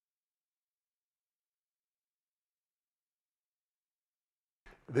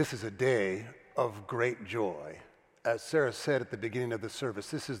This is a day of great joy. As Sarah said at the beginning of the service,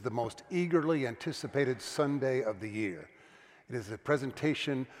 this is the most eagerly anticipated Sunday of the year. It is a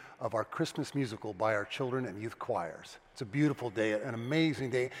presentation of our Christmas musical by our children and youth choirs. It's a beautiful day, an amazing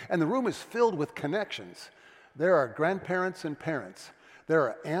day, and the room is filled with connections. There are grandparents and parents. There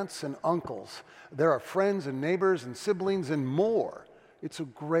are aunts and uncles. There are friends and neighbors and siblings and more. It's a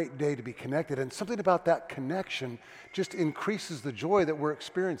great day to be connected, and something about that connection just increases the joy that we're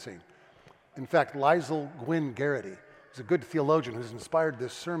experiencing. In fact, Glen who's a good theologian who's inspired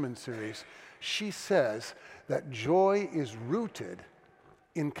this sermon series, she says that joy is rooted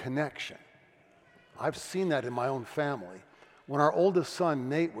in connection. I've seen that in my own family. When our oldest son,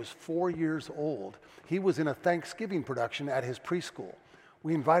 Nate, was 4 years old, he was in a Thanksgiving production at his preschool.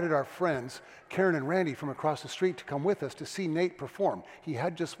 We invited our friends, Karen and Randy, from across the street to come with us to see Nate perform. He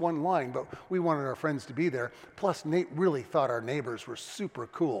had just one line, but we wanted our friends to be there. Plus, Nate really thought our neighbors were super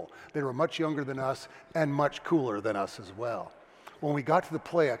cool. They were much younger than us and much cooler than us as well. When we got to the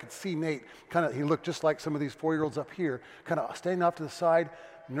play, I could see Nate, he looked just like some of these 4-year-olds up here, kind of standing off to the side,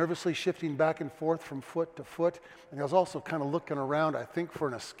 nervously shifting back and forth from foot to foot. And he was also kind of looking around, I think, for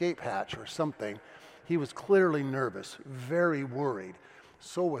an escape hatch or something. He was clearly nervous, very worried.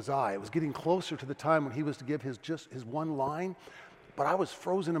 So was I. It was getting closer to the time when he was to give his one line, but I was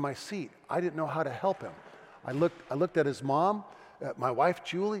frozen in my seat. I didn't know how to help him. I looked at his mom, my wife,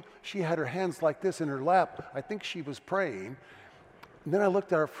 Julie. She had her hands like this in her lap. I think she was praying. And then I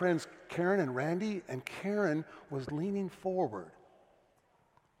looked at our friends, Karen and Randy, and Karen was leaning forward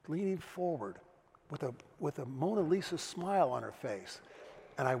with a Mona Lisa smile on her face.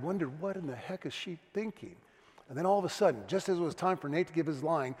 And I wondered, what in the heck is she thinking? And then all of a sudden, just as it was time for Nate to give his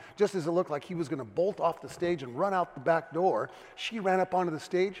line, just as it looked like he was going to bolt off the stage and run out the back door, she ran up onto the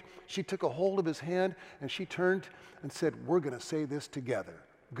stage, she took a hold of his hand, and she turned and said, "We're going to say this together.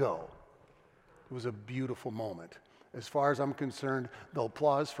 Go." It was a beautiful moment. As far as I'm concerned, the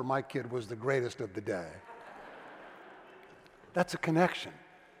applause for my kid was the greatest of the day. That's a connection.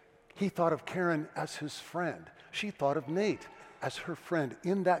 He thought of Karen as his friend. She thought of Nate as her friend.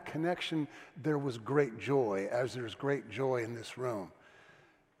 In that connection, there was great joy, as there's great joy in this room.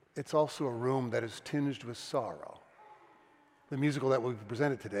 It's also a room that is tinged with sorrow. The musical that we've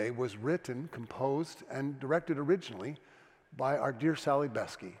presented today was written, composed, and directed originally by our dear Sally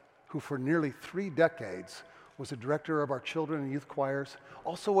Besky, who for nearly 3 decades was a director of our children and youth choirs,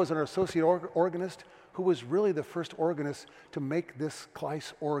 also was an associate organist who was really the first organist to make this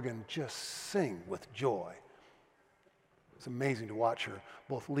Kleist organ just sing with joy. It's amazing to watch her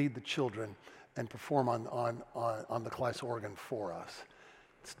both lead the children and perform on the Kleist organ for us.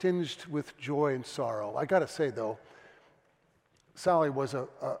 It's tinged with joy and sorrow. I got to say, though, Sally was an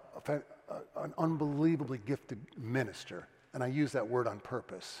unbelievably gifted minister, and I use that word on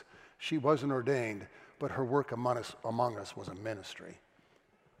purpose. She wasn't ordained, but her work among us was a ministry.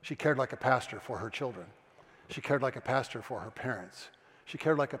 She cared like a pastor for her children. She cared like a pastor for her parents. She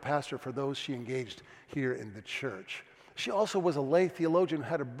cared like a pastor for those she engaged here in the church. She also was a lay theologian who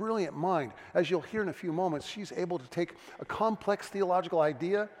had a brilliant mind. As you'll hear in a few moments, she's able to take a complex theological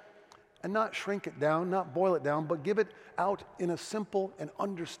idea and not shrink it down, not boil it down, but give it out in a simple and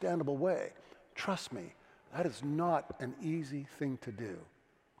understandable way. Trust me, that is not an easy thing to do.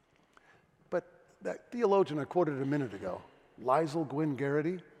 But that theologian I quoted a minute ago,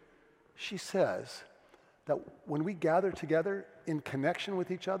 Glen, she says that when we gather together in connection with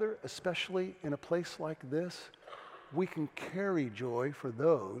each other, especially in a place like this, we can carry joy for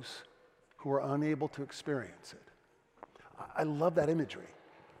those who are unable to experience it. I love that imagery.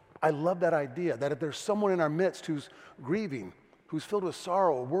 I love that idea that if there's someone in our midst who's grieving, who's filled with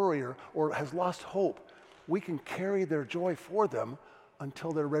sorrow or worry or has lost hope, we can carry their joy for them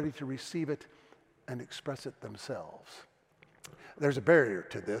until they're ready to receive it and express it themselves. There's a barrier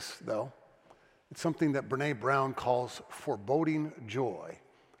to this, though. It's something that Brene Brown calls foreboding joy.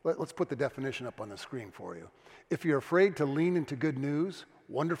 Let's put the definition up on the screen for you. If you're afraid to lean into good news,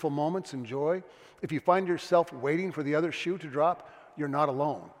 wonderful moments, and joy, if you find yourself waiting for the other shoe to drop, you're not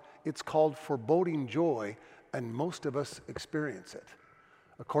alone. It's called foreboding joy, and most of us experience it.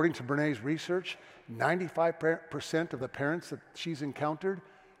 According to Brene's research, 95% of the parents that she's encountered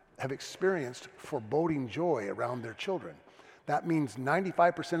have experienced foreboding joy around their children. That means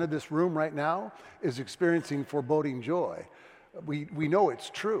 95% of this room right now is experiencing foreboding joy. We know it's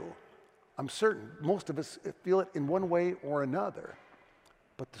true. I'm certain most of us feel it in one way or another.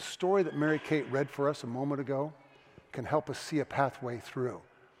 But the story that Mary Kate read for us a moment ago can help us see a pathway through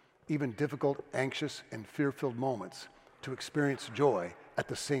even difficult, anxious, and fear-filled moments to experience joy at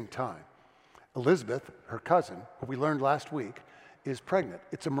the same time. Elizabeth, her cousin, who we learned last week, is pregnant.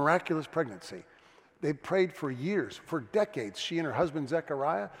 It's a miraculous pregnancy. They've prayed for years, for decades, she and her husband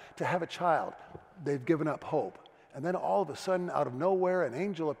Zechariah, to have a child. They've given up hope. And then all of a sudden, out of nowhere, an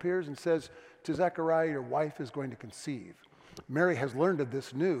angel appears and says to Zechariah, your wife is going to conceive. Mary has learned of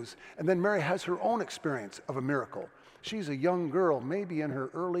this news, and then Mary has her own experience of a miracle. She's a young girl, maybe in her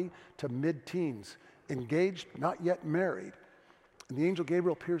early to mid-teens, engaged, not yet married. And the angel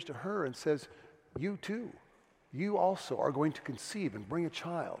Gabriel appears to her and says, you too, you also are going to conceive and bring a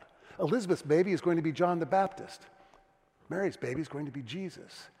child. Elizabeth's baby is going to be John the Baptist. Mary's baby is going to be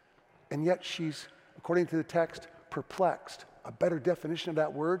Jesus. And yet she's, according to the text, perplexed. A better definition of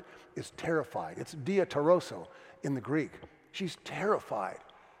that word is terrified. It's diataroso in the Greek. She's terrified.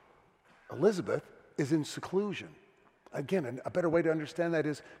 Elizabeth is in seclusion. Again, a better way to understand that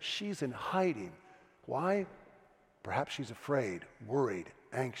is she's in hiding. Why? Perhaps she's afraid, worried,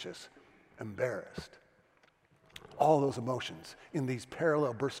 anxious, embarrassed. All those emotions in these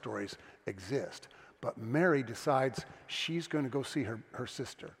parallel birth stories exist. But Mary decides she's going to go see her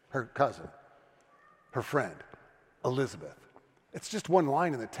sister, her cousin, her friend, Elizabeth. It's just one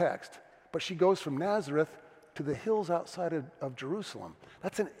line in the text, but she goes from Nazareth to the hills outside of Jerusalem.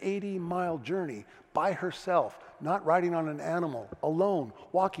 That's an 80-mile journey by herself, not riding on an animal, alone,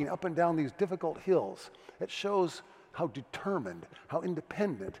 walking up and down these difficult hills. It shows how determined, how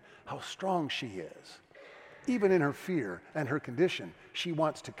independent, how strong she is. Even in her fear and her condition, she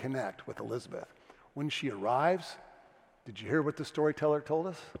wants to connect with Elizabeth. When she arrives, did you hear what the storyteller told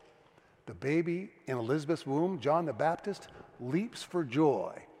us? The baby in Elizabeth's womb, John the Baptist, leaps for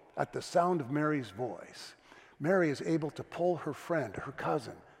joy at the sound of Mary's voice. Mary is able to pull her friend, her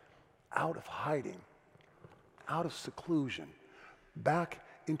cousin, out of hiding, out of seclusion, back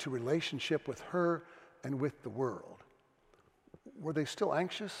into relationship with her and with the world. Were they still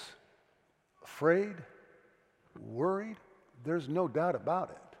anxious, afraid, worried? There's no doubt about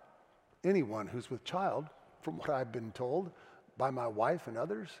it. Anyone who's with child, from what I've been told by my wife and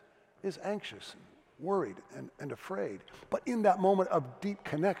others, is anxious, worried, and afraid. But in that moment of deep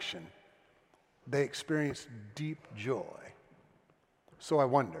connection, they experience deep joy. So I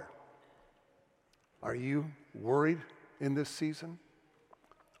wonder, are you worried in this season?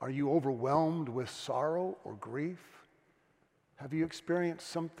 Are you overwhelmed with sorrow or grief? Have you experienced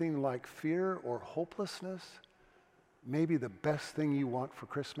something like fear or hopelessness? Maybe the best thing you want for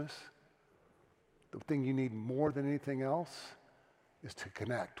Christmas, the thing you need more than anything else, is to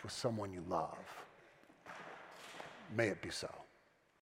connect with someone you love. May it be so.